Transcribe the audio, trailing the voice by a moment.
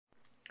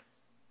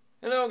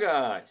Hello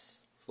guys,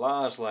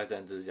 Flashlight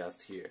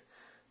Enthusiast here.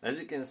 As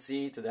you can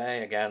see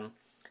today again,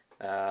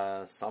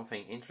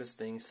 something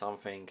interesting,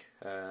 something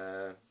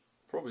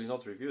probably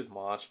not reviewed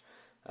much.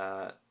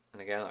 And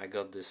again, I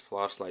got these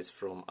flashlights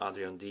from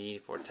Adrian D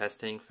for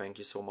testing. Thank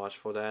you so much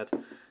for that.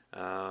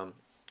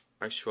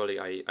 Actually,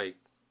 I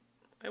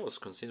was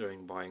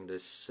considering buying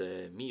this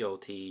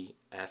Meote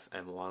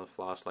FM1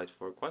 flashlight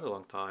for quite a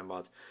long time,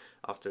 but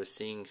after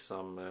seeing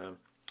some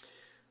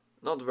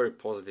not very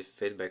positive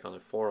feedback on the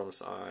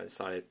forums, I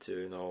decided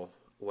to,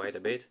 wait a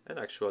bit. And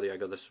actually, I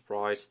got a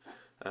surprise,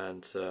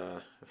 and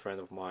a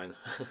friend of mine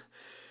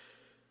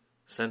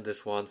sent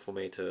this one for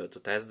me to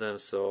test them.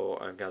 So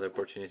I've got the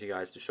opportunity,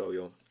 guys, to show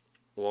you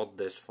what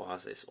this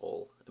flash is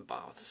all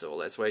about. So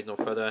let's wait no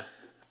further.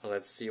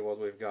 Let's see what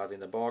we've got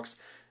in the box.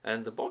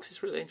 And the box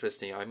is really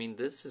interesting. I mean,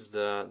 this is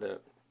the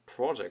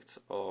project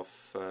of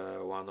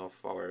one of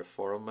our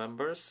forum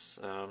members,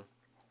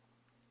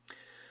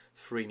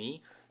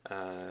 FreeMe.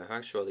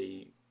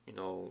 Actually,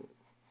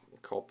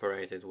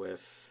 cooperated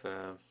with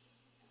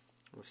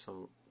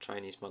some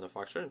Chinese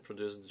manufacturer and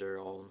produced their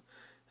own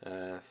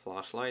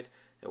flashlight,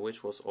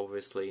 which was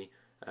obviously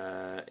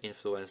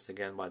influenced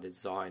again by the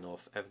design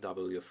of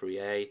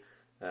FW3A.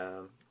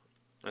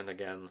 And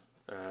again,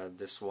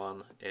 this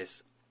one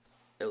is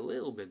a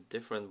little bit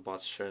different,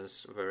 but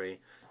shares very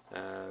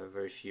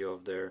few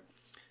of their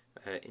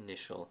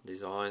initial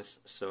designs.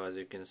 So as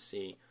you can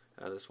see,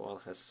 this one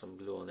has some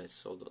glue on it,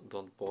 so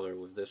don't bother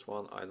with this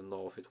one. I don't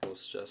know if it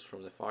was just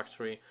from the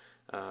factory,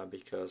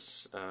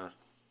 because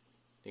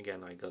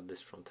again, I got this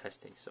from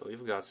testing. So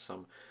we've got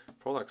some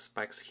product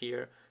specs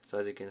here. So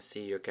as you can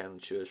see, you can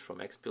choose from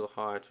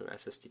XPIL to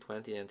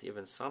SST20 and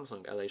even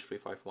Samsung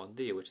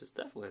LH351D, which is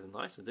definitely a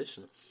nice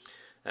addition.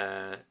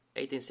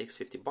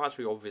 18650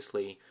 battery,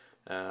 obviously.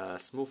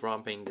 Smooth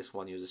ramping. This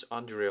one uses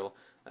Anduril,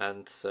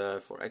 and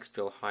for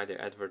XPIL they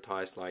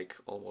advertise like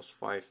almost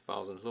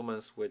 5000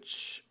 lumens,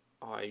 which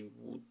I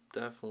would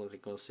definitely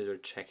consider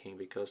checking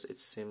because it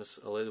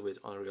seems a little bit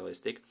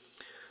unrealistic.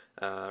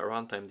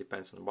 Runtime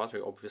depends on the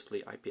battery,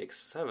 obviously.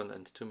 IPX7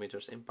 and 2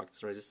 meters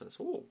impact resistance.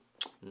 Oh,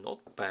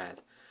 not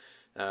bad.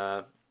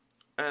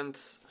 And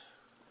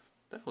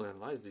definitely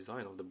a nice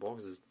design of the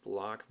box. This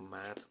black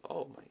matte.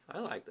 Oh my, I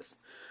like this.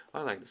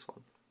 I like this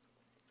one.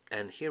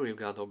 And here we've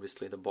got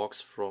obviously the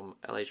box from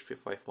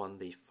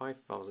LH351D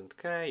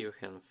 5000K. You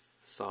have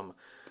some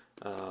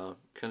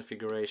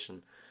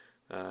configuration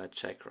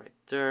check right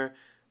there.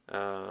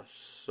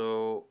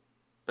 So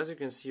as you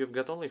can see, you've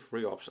got only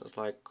 3 options,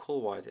 like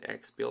cool white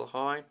XPIL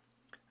high,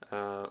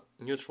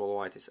 neutral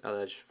white is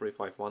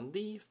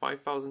LH351D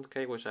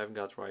 5000K, which I've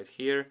got right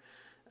here,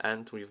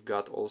 and we've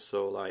got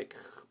also like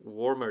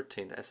warmer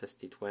tint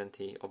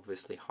SST20,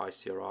 obviously high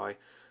CRI,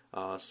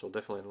 so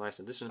definitely a nice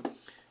addition.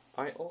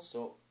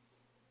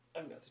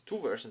 I've got 2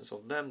 versions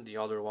of them. The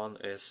other one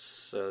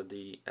is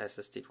the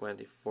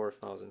SST20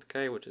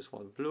 4000K, which is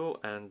one blue,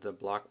 and the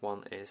black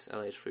one is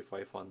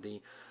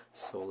LH351D.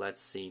 So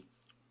let's see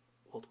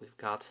what we've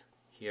got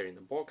here in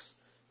the box.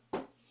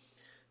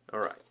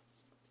 Alright.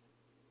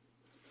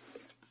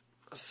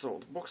 So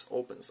the box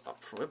opens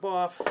up from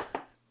above,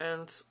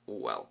 and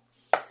well,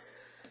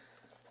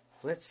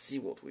 let's see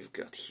what we've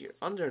got here.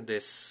 Under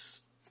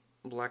this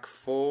black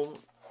foam,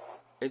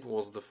 it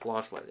was the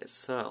flashlight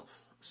itself.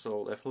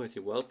 So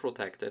definitely well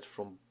protected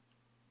from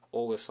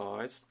all the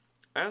sides.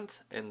 And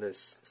in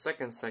this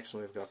second section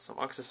we've got some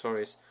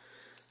accessories.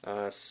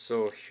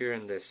 So here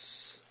in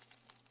this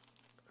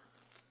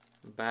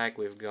bag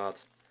we've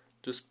got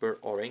 2 spare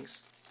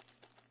O-rings,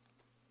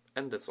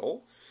 and that's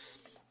all.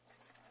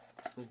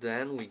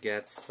 Then we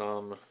get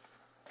some,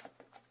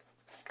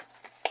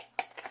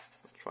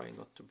 try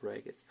not to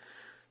break it.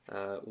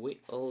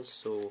 We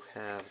also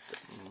have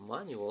the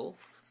manual.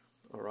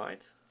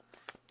 Alright,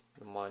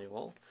 the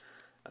manual.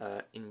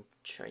 In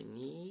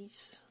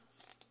Chinese.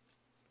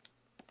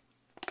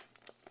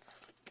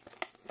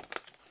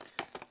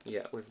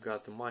 Yeah, we've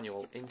got the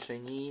manual in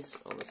Chinese.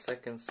 On the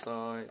second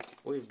side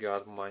we've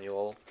got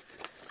manual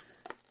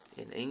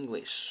in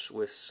English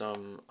with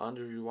some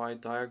Anduril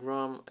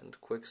diagram and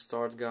quick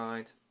start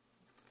guide.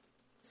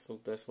 So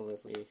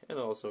definitely, and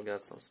also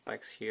got some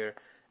specs here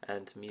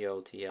and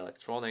Meote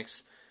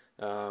electronics.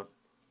 Okay,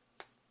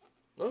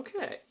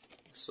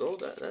 so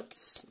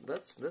that's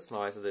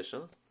nice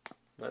addition.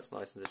 That's a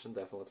nice addition,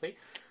 definitely.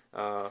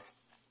 I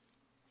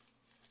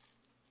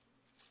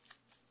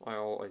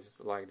always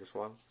like this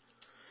one.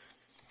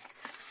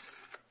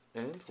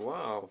 And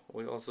wow,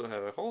 we also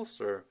have a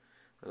holster.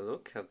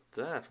 Look at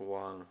that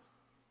one.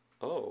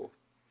 Oh,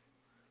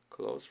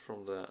 close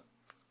from the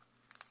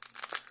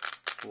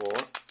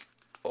floor.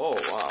 Oh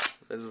wow,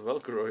 this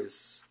Velcro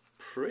is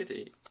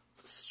pretty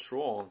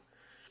strong.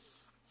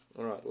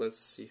 Alright, let's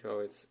see how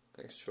it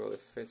actually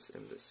fits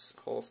in this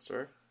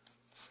holster.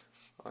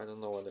 I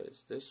don't know whether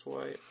it's this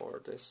way or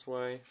this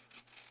way.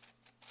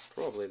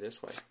 Probably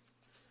this way.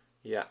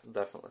 Yeah,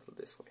 definitely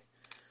this way.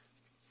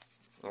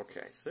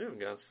 Okay, so you've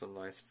got some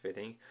nice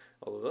fitting.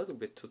 A little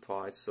bit too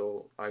tight,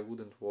 so I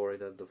wouldn't worry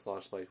that the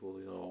flashlight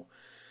will,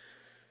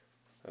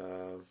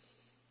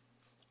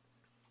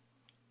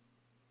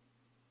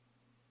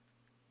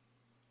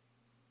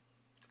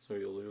 so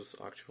you'll use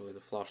actually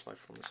the flashlight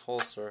from this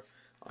holster.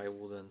 I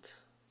wouldn't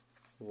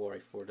worry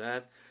for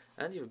that.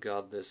 And you've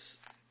got this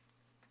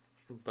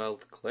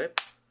belt clip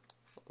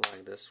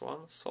like this one,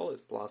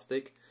 solid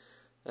plastic,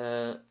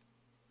 and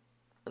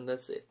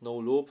that's it. No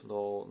loop,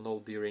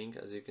 no D-ring,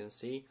 as you can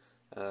see,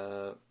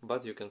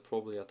 but you can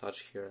probably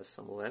attach here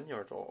some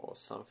lanyard or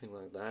something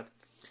like that.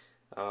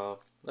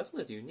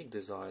 Definitely unique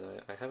design.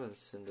 I haven't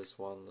seen this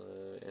one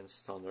in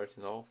standard,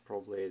 you know.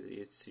 Probably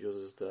it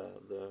uses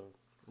the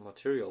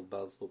material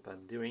belt loop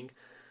and D-ring,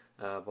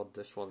 but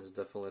this one is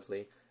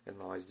definitely a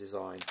nice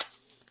design.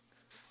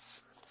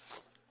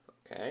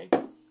 Okay.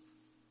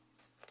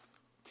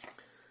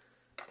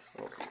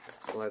 Okay,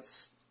 so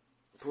let's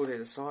put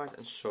it aside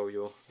and show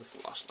you the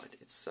flashlight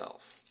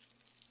itself.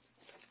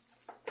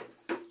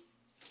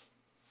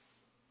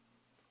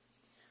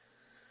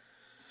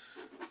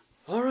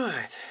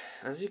 Alright,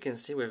 as you can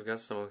see, we've got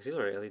some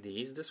auxiliary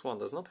LEDs. This one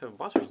does not have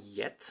battery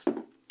yet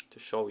to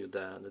show you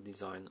the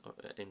design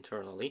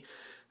internally,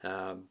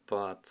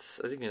 but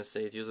as you can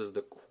see, it uses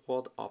the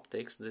quad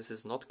optics. This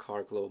is not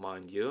car glow,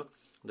 mind you.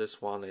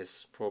 This one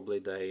is probably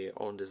their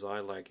own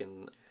design, like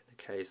in the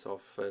case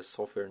of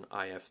Sofirn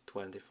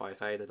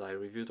IF25A that I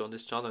reviewed on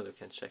this channel. You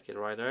can check it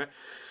right there.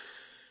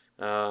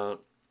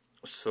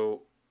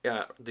 So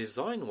yeah,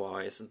 design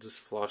wise, this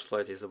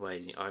flashlight is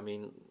amazing. I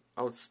mean,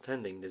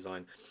 outstanding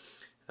design.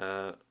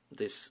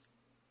 This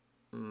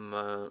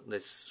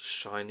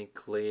shiny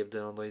clip, the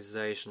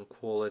anodization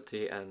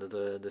quality, and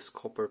this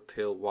copper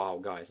pill. Wow,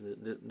 guys,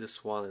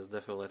 this one is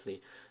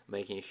definitely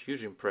making a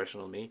huge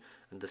impression on me.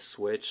 And the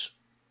switch,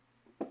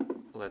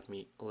 let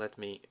me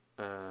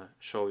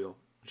show you.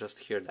 Just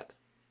hear that.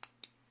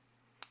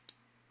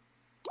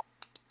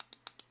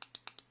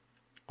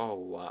 Oh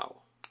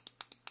wow,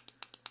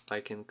 I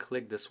can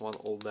click this one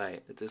all day.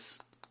 It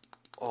is,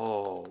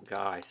 oh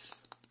guys,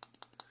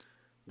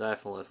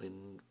 definitely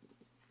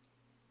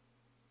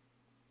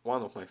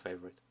one of my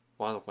favorite,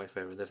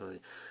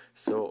 definitely.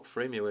 So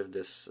Freemi with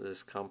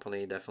this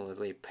company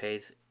definitely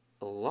paid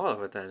a lot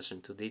of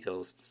attention to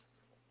details.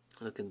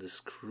 Look at the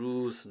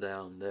screws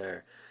down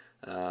there,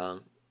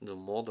 the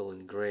model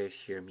engraved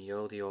here,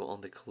 Meote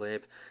on the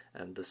clip,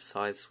 and the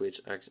side switch,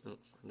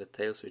 the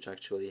tail switch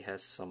actually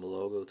has some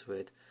logo to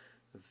it.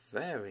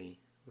 Very,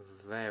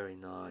 very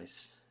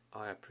nice.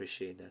 I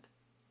appreciate that.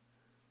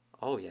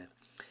 Oh yeah.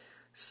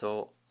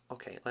 So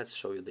okay, let's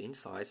show you the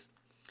insides.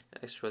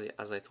 Actually,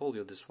 as I told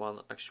you, this one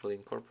actually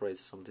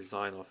incorporates some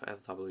design of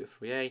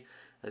FW3A.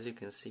 As you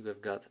can see,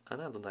 we've got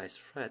anodized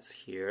threads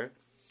here,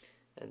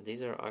 and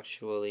these are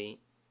actually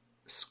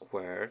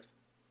squared.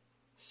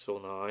 So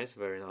nice,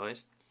 very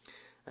nice.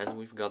 And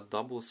we've got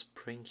double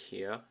spring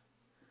here.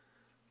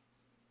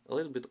 A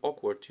little bit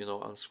awkward, you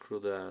know, unscrew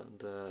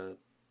the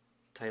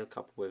tail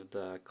cap with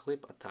the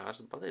clip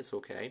attached, but it's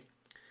okay.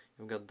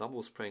 You've got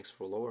double springs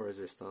for lower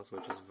resistance,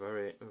 which is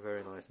very,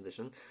 very nice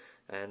addition.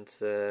 And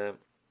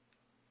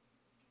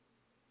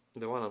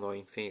the one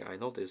annoying thing I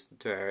noticed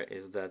there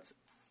is that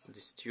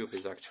this tube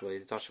is actually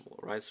detachable,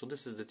 right? So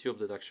this is the tube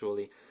that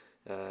actually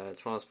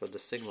transfers the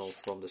signal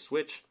from the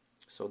switch,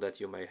 so that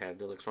you may have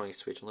the electronic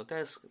switch on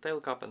the tail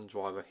cap and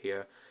driver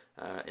here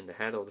in the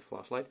head of the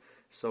flashlight.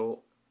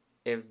 So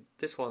if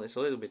this one is a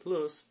little bit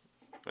loose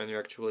and you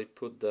actually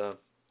put the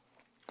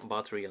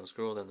battery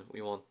unscrewed and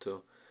we want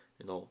to,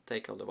 you know,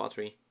 take out the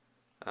battery,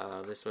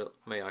 this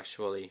may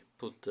actually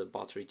put the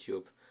battery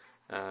tube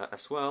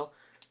as well.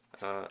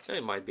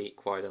 It might be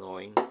quite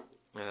annoying,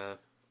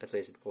 at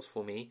least it was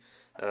for me.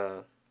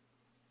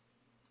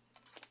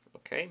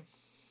 Okay,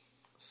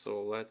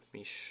 so let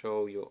me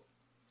show you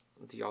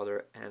the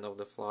other end of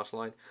the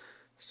flashlight.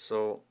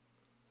 So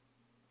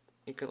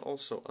you can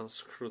also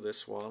unscrew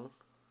this one.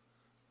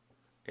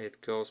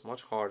 It goes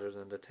much harder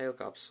than the tail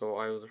cap, so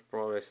I would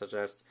probably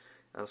suggest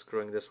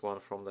unscrewing this one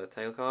from the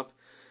tail cap.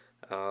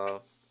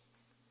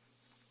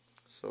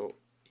 So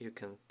you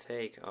can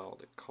take out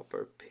the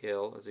copper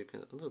pill. As you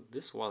can look,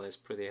 this one is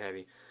pretty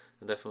heavy.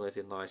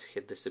 Definitely nice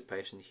heat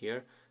dissipation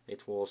here.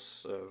 It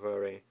was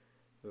very,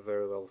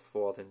 very well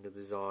thought in the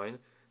design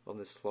on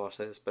this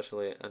flashlight,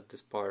 especially at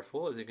this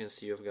powerful. As you can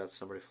see, you've got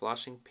some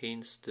reflashing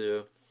pins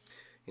to,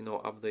 you know,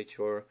 update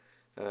your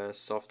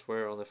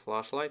software on the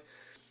flashlight,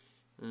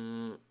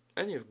 and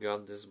you've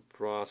got this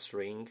brass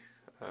ring,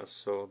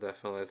 so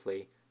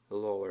definitely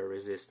lower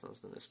resistance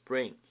than the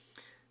spring,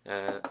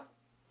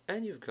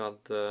 and you've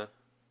got the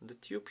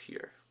tube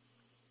here.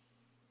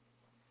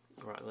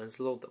 Alright, let's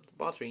load up the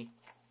battery.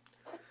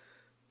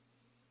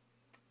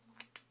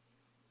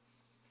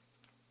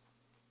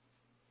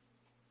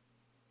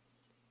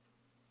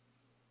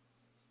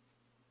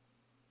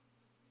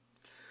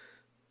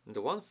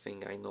 The one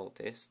thing I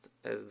noticed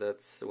is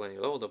that when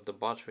you load up the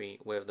battery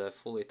with the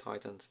fully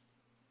tightened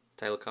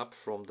tail cap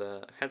from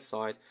the head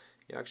side,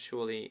 you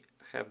actually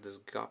have this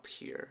gap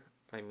here.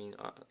 I mean,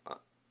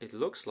 it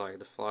looks like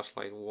the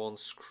flashlight won't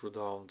screw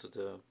down to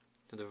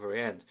the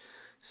very end.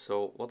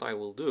 So what I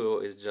will do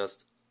is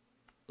just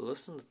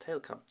loosen the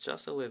tail cap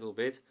just a little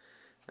bit,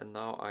 and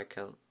now I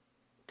can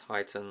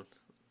tighten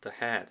the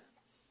head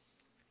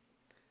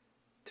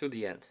to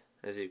the end.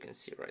 as you can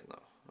see right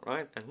now.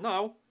 Right, and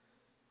now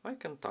I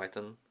can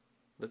tighten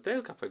the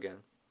tail cap again.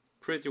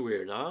 Pretty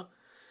weird, huh?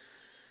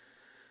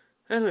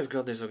 And we've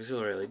got these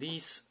auxiliary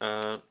LEDs.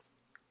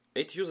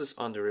 It uses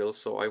Anduril,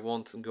 so I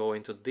won't go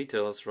into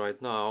details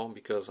right now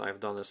because I've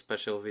done a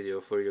special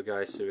video for you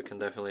guys, so you can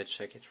definitely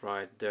check it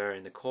right there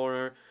in the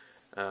corner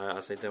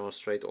as I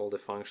demonstrate all the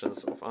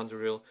functions of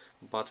Anduril.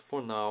 But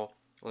for now,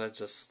 let's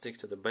just stick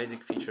to the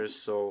basic features.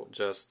 So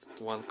just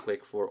one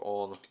click for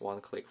on,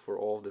 one click for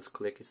off. This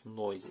click is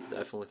noisy,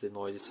 definitely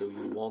noisy, so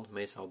you won't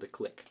miss out the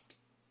click.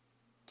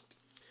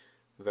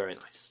 Very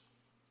nice.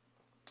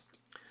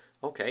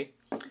 Okay,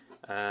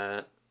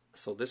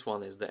 so this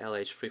one is the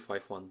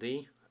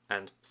LH351D,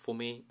 and for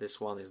me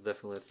this one is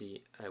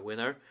definitely a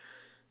winner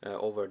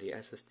over the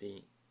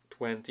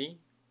SST20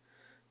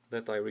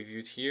 that I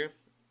reviewed here.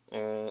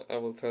 I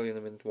will tell you in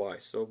a minute why.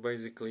 So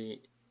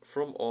basically,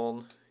 from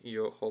on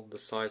you hold the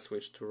side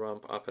switch to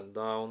ramp up and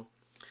down,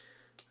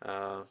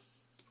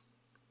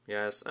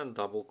 yes, and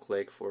double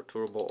click for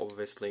turbo,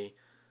 obviously.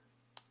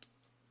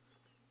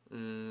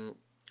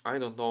 I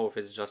don't know if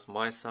it's just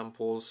my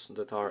samples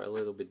that are a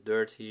little bit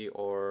dirty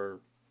or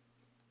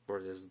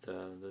it is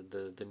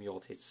the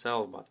Meote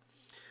itself, but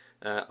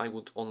I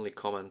would only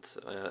comment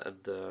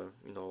at the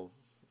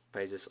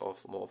basis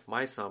of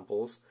my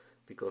samples,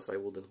 because I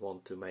wouldn't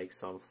want to make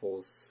some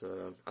false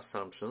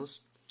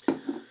assumptions.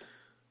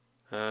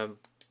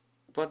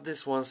 But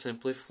this one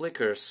simply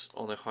flickers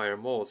on the higher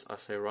modes.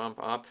 As I ramp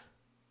up,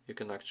 you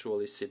can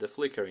actually see the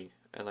flickering,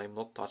 and I'm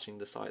not touching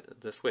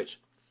the switch.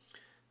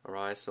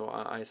 Alright, so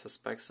I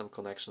suspect some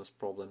connections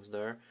problems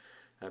there,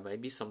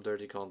 maybe some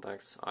dirty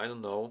contacts, I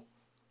don't know,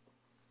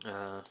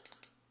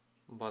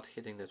 but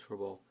hitting the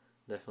turbo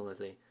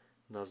definitely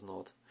does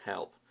not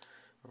help.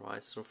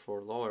 Alright, so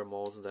for lower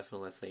modes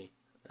definitely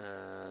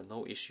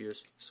no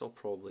issues, so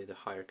probably the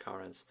higher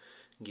currents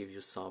give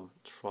you some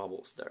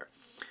troubles there.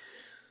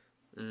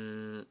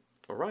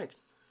 Alright,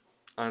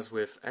 as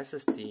with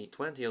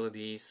SST20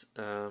 LEDs,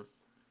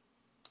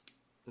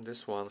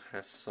 this one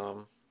has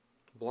some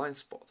blind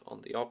spot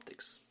on the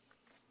optics.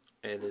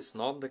 It is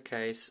not the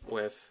case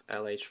with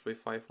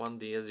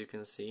LH351D, as you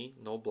can see,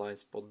 no blind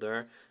spot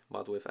there,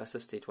 but with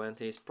SST20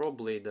 it's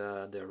probably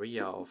the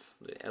area of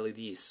the LED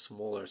is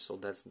smaller, so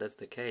that's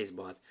the case,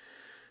 but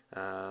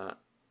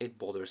it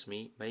bothers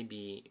me.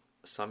 Maybe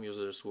some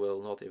users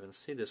will not even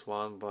see this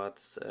one, but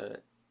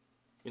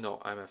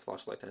I'm a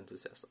flashlight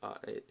enthusiast.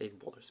 It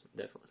bothers me,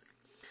 definitely.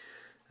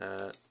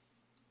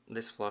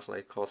 This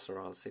flashlight costs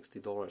around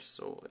 $60,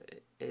 so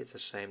it's a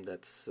shame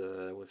that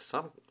with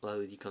some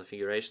LED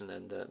configuration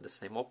and the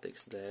same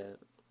optics, the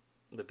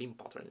beam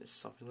pattern is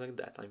something like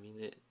that. I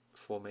mean,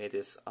 for me it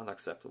is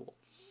unacceptable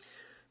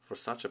for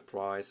such a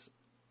price.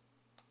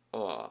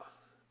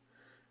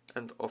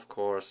 And of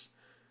course,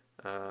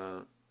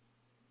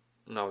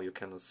 now you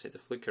cannot see the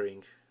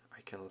flickering.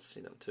 I cannot see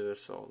them too,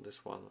 so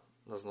this one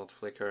does not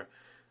flicker,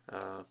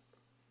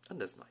 and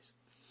that's nice.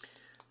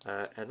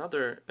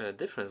 Another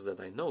difference that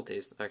I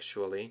noticed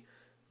actually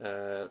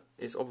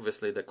is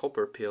obviously the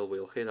copper peel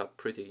will heat up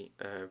pretty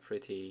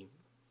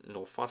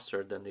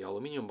faster than the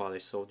aluminum body.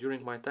 So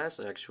during my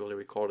test I actually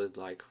recorded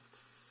like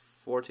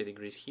 40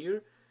 degrees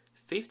here,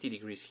 50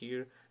 degrees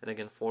here, and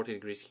again 40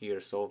 degrees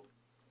here. So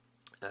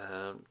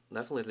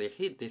definitely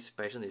heat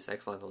dissipation is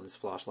excellent on this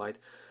flashlight.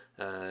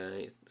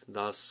 It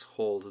does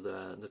hold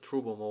the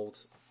turbo mode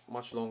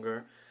much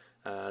longer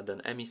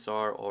than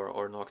MSR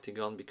or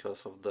Noctigon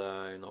because of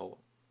the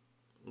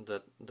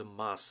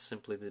mass.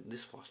 Simply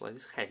this flashlight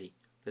is heavy.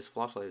 This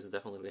flashlight is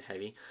definitely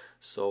heavy,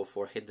 so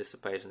for heat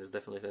dissipation is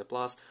definitely a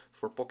plus.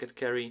 For pocket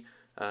carry,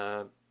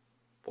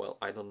 well,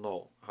 I don't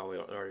know how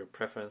are your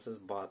preferences,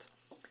 but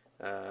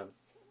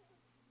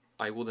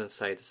I wouldn't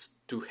say it's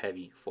too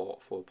heavy for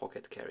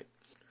pocket carry.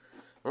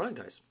 Alright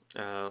guys,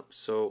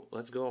 so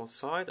let's go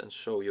outside and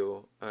show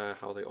you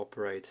how they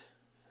operate,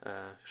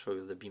 show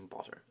you the beam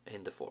pattern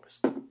in the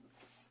forest.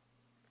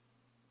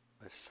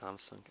 With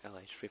Samsung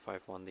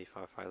LH351D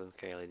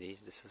 5000K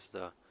LEDs, this is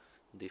the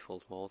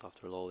default mode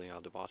after loading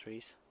out the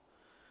batteries.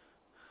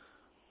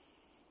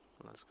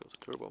 Let's go to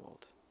turbo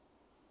mode.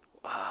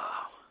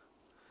 Wow!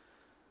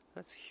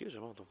 That's a huge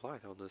amount of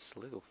light out of this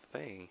little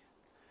thing.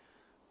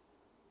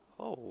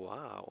 Oh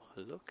wow,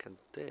 look at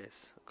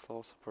this.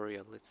 Close up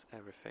area lights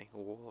everything. A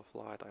wall of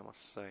light, I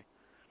must say.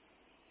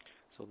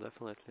 So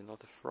definitely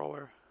not a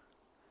thrower.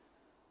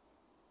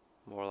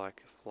 More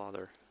like a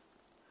flutter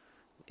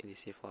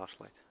EDC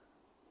flashlight.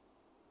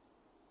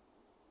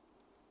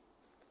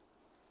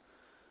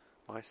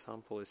 My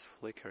sample is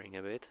flickering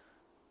a bit,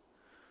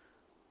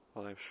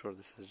 but I'm sure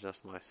this is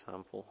just my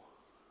sample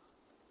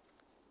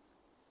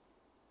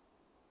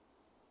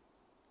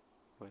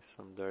with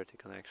some dirty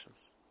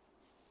connections.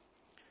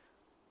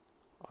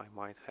 I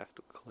might have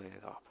to clean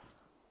it up.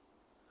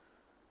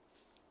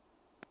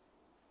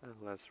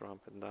 And let's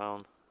ramp it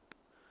down.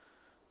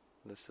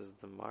 This is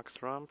the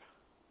max ramp,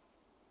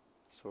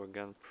 so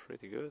again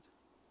pretty good,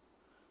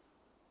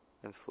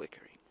 and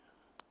flickering.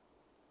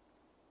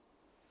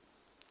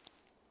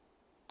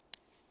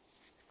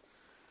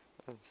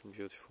 And some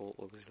beautiful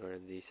auxiliary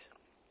LEDs.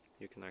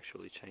 you can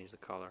actually change the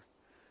color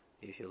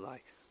if you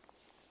like.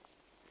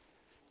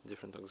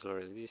 Different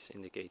auxiliary LEDs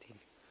indicating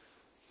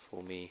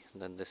for me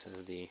that this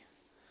is the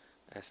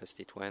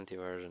SST20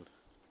 version,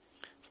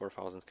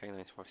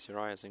 4000K95 Ci.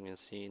 As you can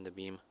see in the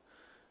beam,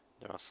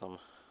 there are some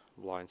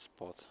blind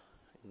spots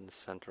in the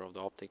center of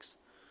the optics,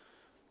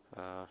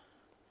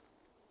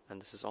 and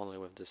this is only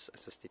with this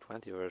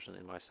SST20 version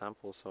in my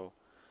sample, so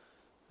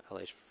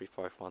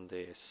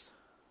LH351D is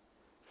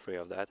free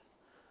of that.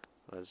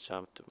 Let's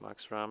jump to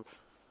max ramp.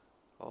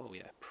 Oh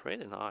yeah,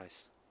 pretty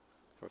nice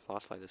for a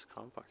flashlight this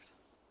compact.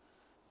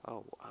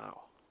 Oh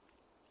wow,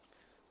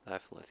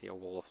 definitely a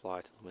wall of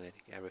light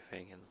illuminating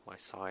everything in my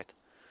sight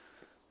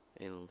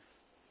in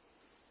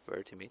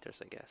 30 meters,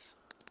 I guess.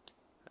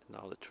 And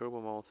now the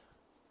turbo mode,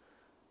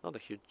 not a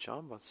huge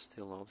jump but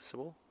still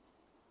noticeable.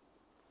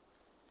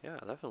 Yeah,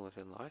 definitely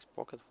a nice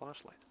pocket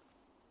flashlight.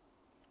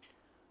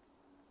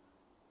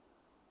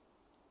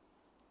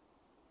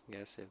 I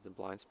guess if the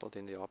blind spot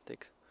in the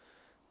optic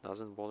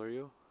doesn't bother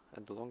you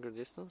at the longer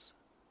distance,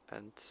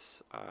 and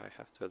I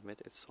have to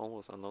admit it's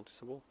almost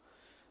unnoticeable,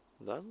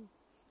 then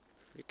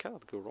you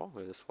cannot go wrong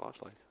with this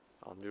flashlight.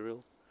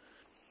 Anduril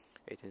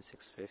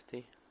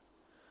 18650,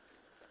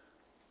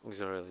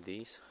 auxiliary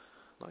LEDs,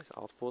 nice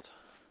output,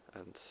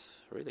 and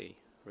really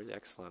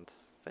excellent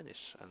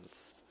finish and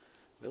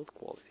build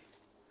quality.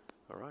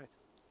 Alright,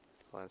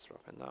 let's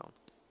drop it down.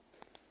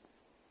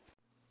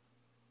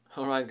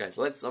 Alright guys,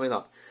 let's sum it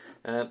up.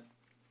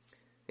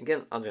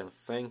 Again, Adrian,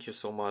 thank you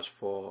so much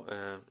for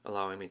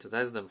allowing me to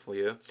test them for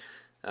you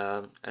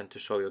and to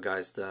show you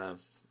guys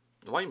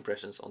my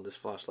impressions on this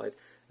flashlight.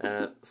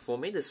 For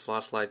me, this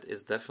flashlight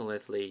is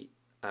definitely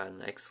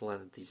an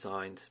excellent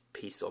designed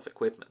piece of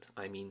equipment.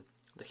 I mean,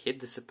 the heat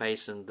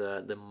dissipation,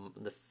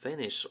 the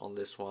finish on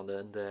this one,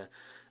 the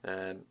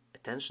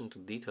attention to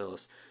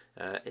details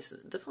is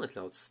definitely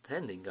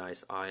outstanding,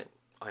 guys.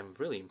 I'm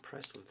really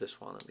impressed with this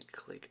one. Let me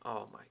click.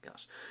 Oh my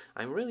gosh,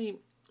 I'm really,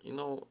 you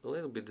know, a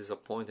little bit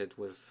disappointed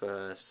with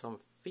some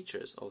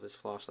features of this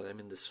flashlight. I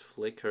mean, this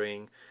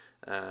flickering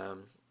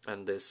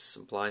and this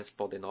blind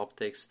spot in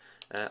optics.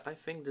 I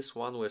think this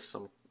one with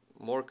some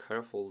more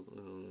careful,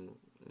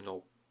 you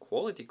know,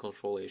 quality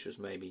control issues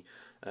maybe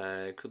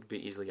could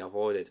be easily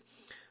avoided.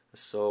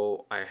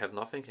 So I have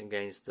nothing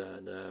against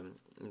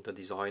the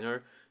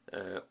designer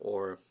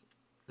or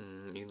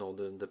you know,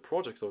 the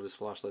project of this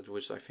flashlight,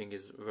 which I think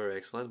is very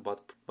excellent,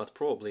 but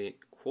probably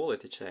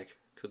quality check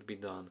could be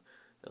done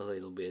a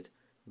little bit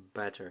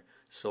better.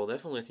 So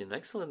definitely an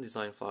excellent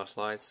design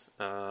flashlights.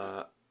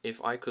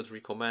 If I could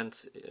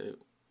recommend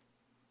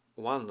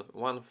one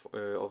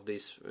of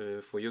these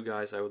for you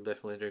guys, I would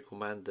definitely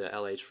recommend the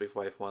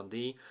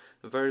LH351D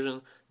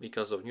version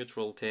because of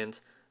neutral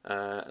tint,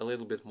 a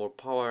little bit more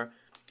power,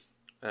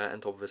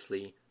 and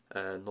obviously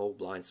no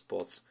blind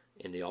spots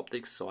in the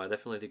optics. So I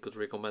definitely could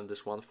recommend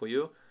this one for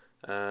you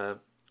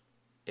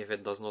if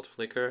it does not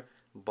flicker.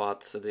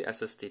 But the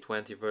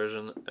SST20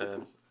 version,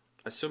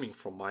 assuming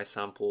from my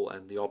sample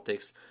and the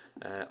optics,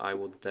 I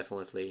would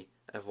definitely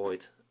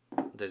avoid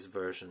this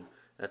version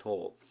at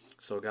all.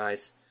 So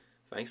guys,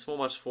 thanks so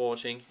much for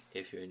watching.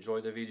 If you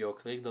enjoyed the video,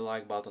 click the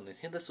like button and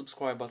hit the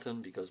subscribe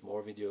button because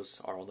more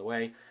videos are on the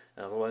way.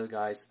 And as always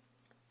guys,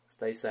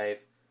 stay safe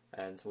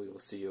and we will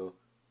see you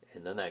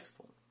in the next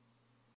one.